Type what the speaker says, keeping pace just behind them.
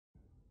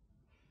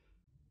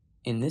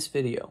In this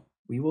video,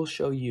 we will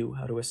show you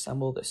how to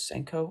assemble the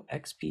Senko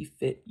XP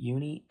Fit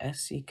Uni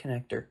SC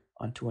connector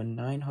onto a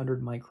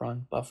 900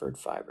 micron buffered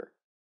fiber.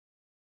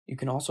 You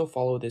can also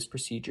follow this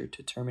procedure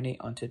to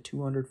terminate onto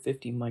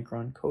 250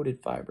 micron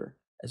coated fiber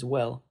as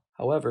well.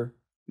 However,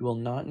 you will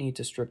not need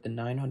to strip the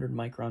 900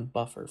 micron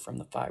buffer from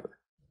the fiber.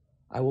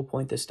 I will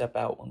point this step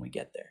out when we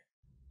get there.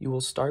 You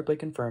will start by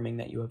confirming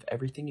that you have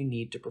everything you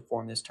need to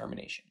perform this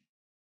termination.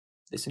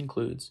 This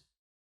includes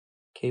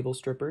cable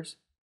strippers,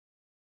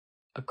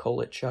 a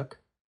collet chuck,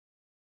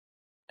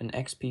 an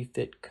XP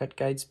Fit cut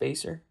guide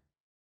spacer,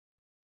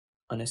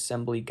 an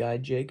assembly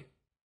guide jig,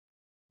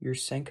 your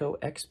Senko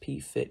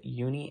XP Fit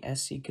Uni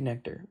SC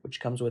connector, which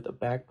comes with a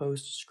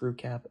backpost, screw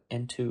cap,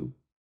 and tube.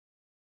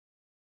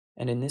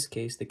 And in this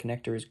case, the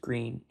connector is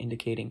green,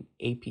 indicating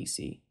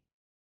APC.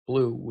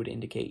 Blue would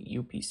indicate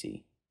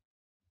UPC.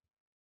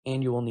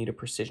 And you will need a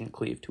precision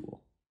cleave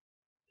tool.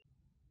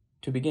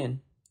 To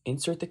begin,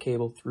 insert the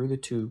cable through the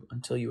tube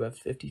until you have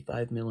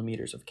 55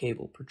 millimeters of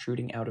cable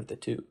protruding out of the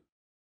tube.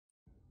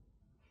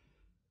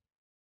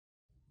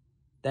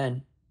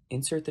 Then,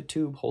 insert the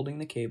tube holding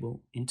the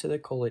cable into the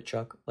collet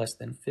chuck less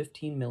than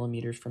 15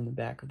 millimeters from the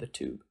back of the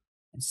tube,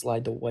 and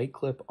slide the white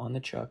clip on the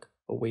chuck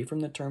away from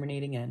the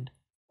terminating end,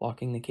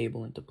 locking the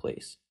cable into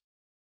place.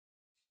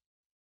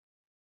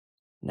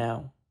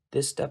 Now,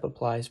 this step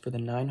applies for the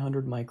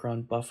 900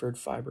 micron buffered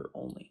fiber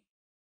only.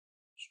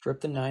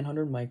 Strip the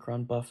 900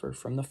 micron buffer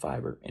from the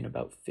fiber in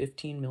about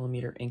 15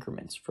 millimeter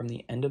increments from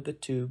the end of the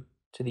tube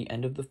to the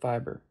end of the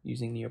fiber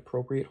using the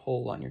appropriate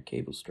hole on your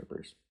cable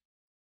strippers.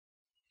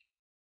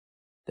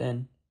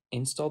 Then,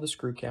 install the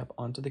screw cap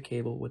onto the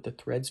cable with the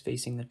threads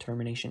facing the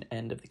termination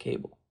end of the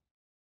cable.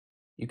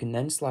 You can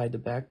then slide the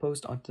back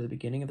post onto the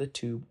beginning of the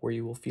tube where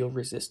you will feel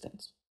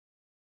resistance.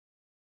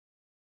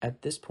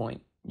 At this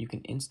point, you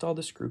can install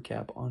the screw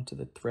cap onto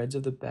the threads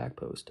of the back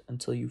post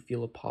until you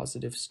feel a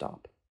positive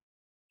stop.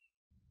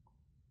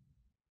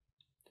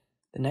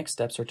 The next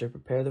steps are to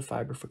prepare the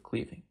fiber for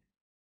cleaving.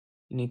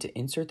 You need to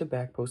insert the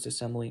back post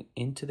assembly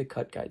into the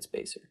cut guide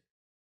spacer.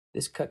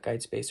 This cut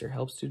guide spacer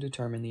helps to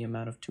determine the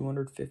amount of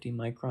 250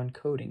 micron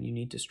coating you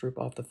need to strip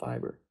off the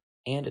fiber,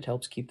 and it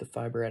helps keep the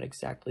fiber at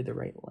exactly the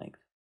right length.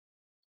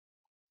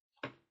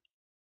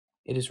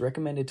 It is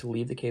recommended to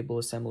leave the cable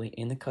assembly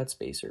in the cut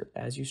spacer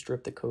as you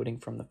strip the coating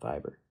from the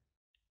fiber.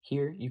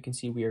 Here you can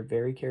see we are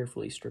very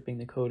carefully stripping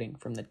the coating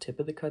from the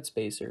tip of the cut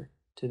spacer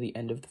to the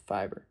end of the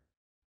fiber.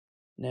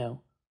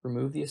 Now,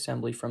 remove the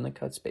assembly from the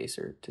cut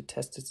spacer to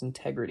test its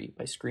integrity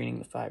by screening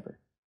the fiber.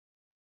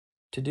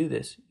 To do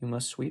this, you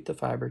must sweep the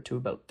fiber to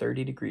about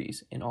 30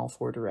 degrees in all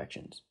 4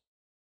 directions.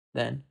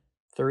 Then,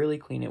 thoroughly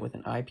clean it with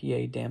an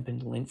IPA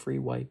dampened lint-free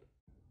wipe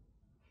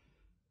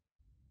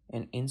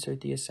and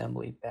insert the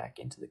assembly back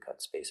into the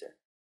cut spacer.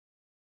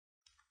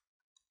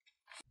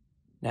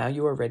 Now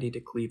you are ready to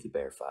cleave the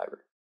bare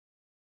fiber.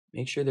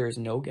 Make sure there is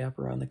no gap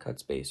around the cut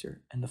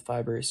spacer and the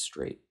fiber is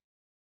straight.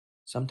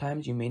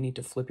 Sometimes you may need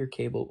to flip your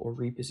cable or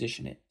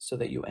reposition it so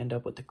that you end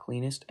up with the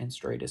cleanest and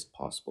straightest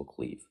possible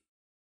cleave.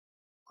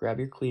 Grab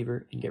your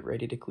cleaver and get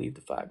ready to cleave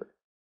the fiber.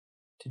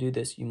 To do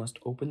this, you must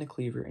open the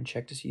cleaver and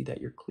check to see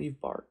that your cleave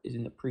bar is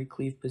in the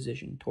pre-cleave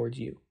position towards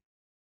you.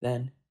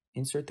 Then,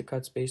 insert the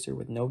cut spacer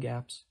with no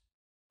gaps,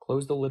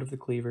 close the lid of the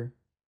cleaver,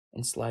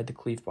 and slide the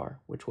cleave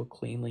bar, which will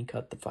cleanly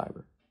cut the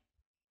fiber.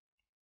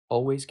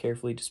 Always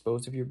carefully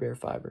dispose of your bare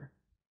fiber,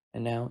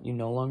 and now you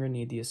no longer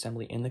need the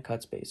assembly in the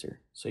cut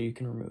spacer, so you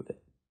can remove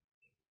it.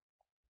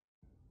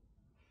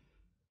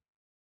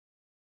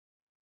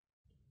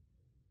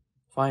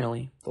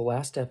 Finally, the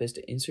last step is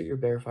to insert your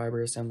bare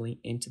fiber assembly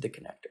into the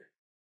connector.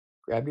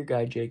 Grab your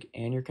guide jig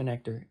and your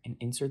connector and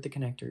insert the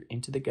connector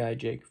into the guide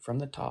jig from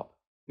the top,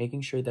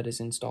 making sure that it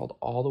is installed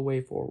all the way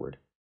forward,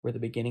 where the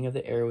beginning of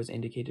the arrow is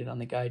indicated on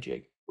the guide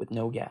jig, with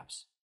no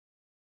gaps.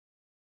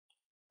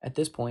 At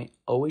this point,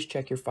 always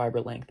check your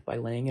fiber length by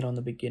laying it on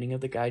the beginning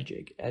of the guide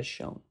jig as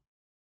shown.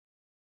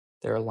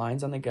 There are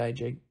lines on the guide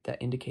jig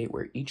that indicate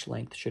where each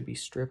length should be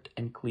stripped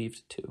and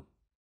cleaved to.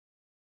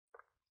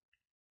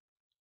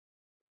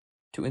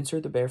 To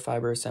insert the bare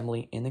fiber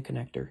assembly in the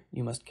connector,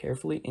 you must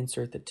carefully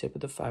insert the tip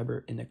of the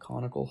fiber in the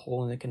conical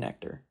hole in the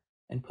connector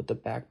and put the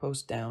back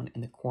post down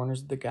in the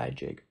corners of the guide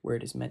jig where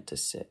it is meant to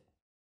sit.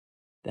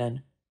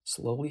 Then,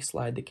 slowly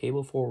slide the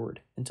cable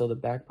forward until the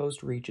back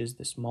post reaches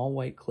the small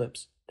white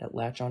clips that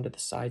latch onto the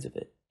sides of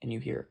it and you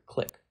hear a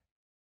click.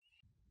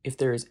 If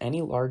there is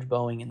any large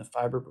bowing in the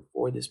fiber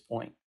before this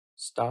point,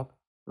 stop,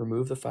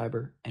 remove the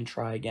fiber, and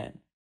try again.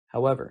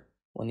 However,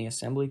 when the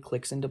assembly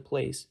clicks into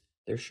place,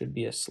 there should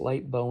be a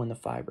slight bow in the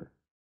fiber.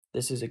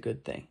 This is a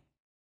good thing.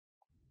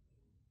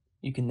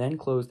 You can then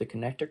close the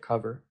connector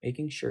cover,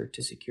 making sure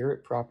to secure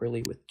it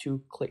properly with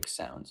 2 click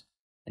sounds,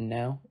 and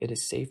now it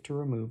is safe to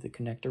remove the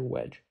connector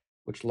wedge,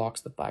 which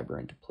locks the fiber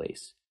into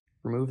place.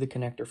 Remove the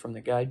connector from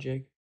the guide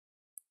jig,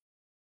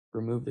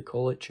 remove the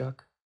collet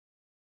chuck,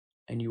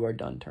 and you are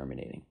done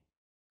terminating.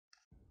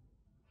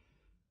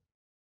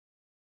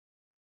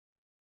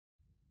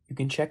 You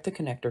can check the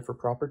connector for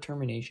proper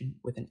termination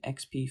with an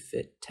XP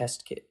Fit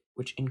test kit,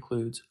 which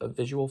includes a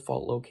visual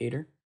fault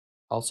locator,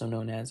 also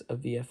known as a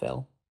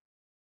VFL,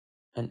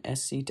 an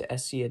SC to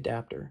SC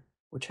adapter,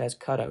 which has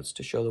cutouts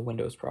to show the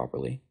windows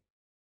properly,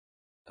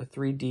 a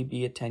 3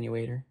 dB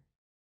attenuator,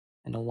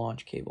 and a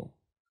launch cable.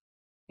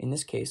 In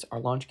this case, our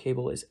launch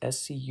cable is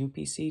SC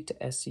UPC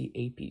to SC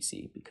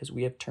APC because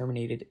we have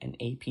terminated an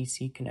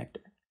APC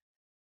connector.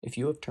 If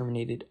you have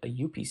terminated a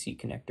UPC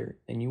connector,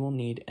 then you will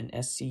need an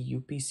SC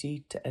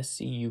UPC to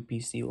SC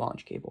UPC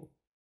launch cable.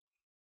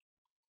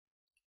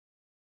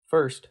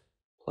 First,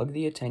 plug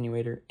the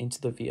attenuator into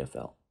the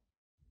VFL.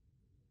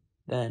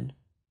 Then,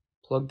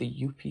 plug the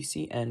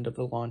UPC end of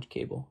the launch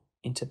cable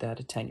into that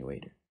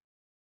attenuator.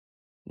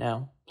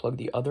 Now, plug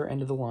the other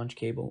end of the launch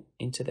cable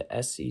into the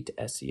SC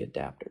to SC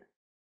adapter.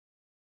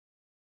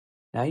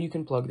 Now you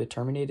can plug the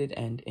terminated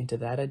end into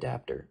that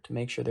adapter to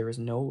make sure there is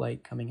no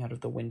light coming out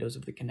of the windows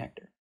of the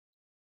connector.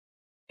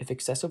 If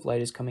excessive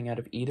light is coming out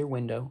of either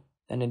window,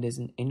 then it is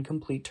an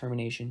incomplete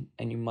termination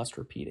and you must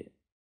repeat it.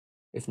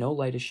 If no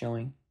light is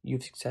showing,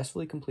 you've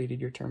successfully completed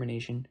your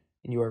termination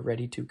and you are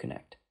ready to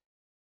connect.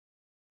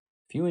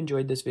 If you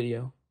enjoyed this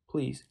video,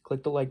 please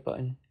click the like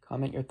button,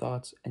 comment your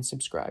thoughts, and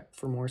subscribe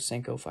for more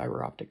Senko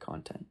fiber optic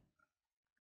content.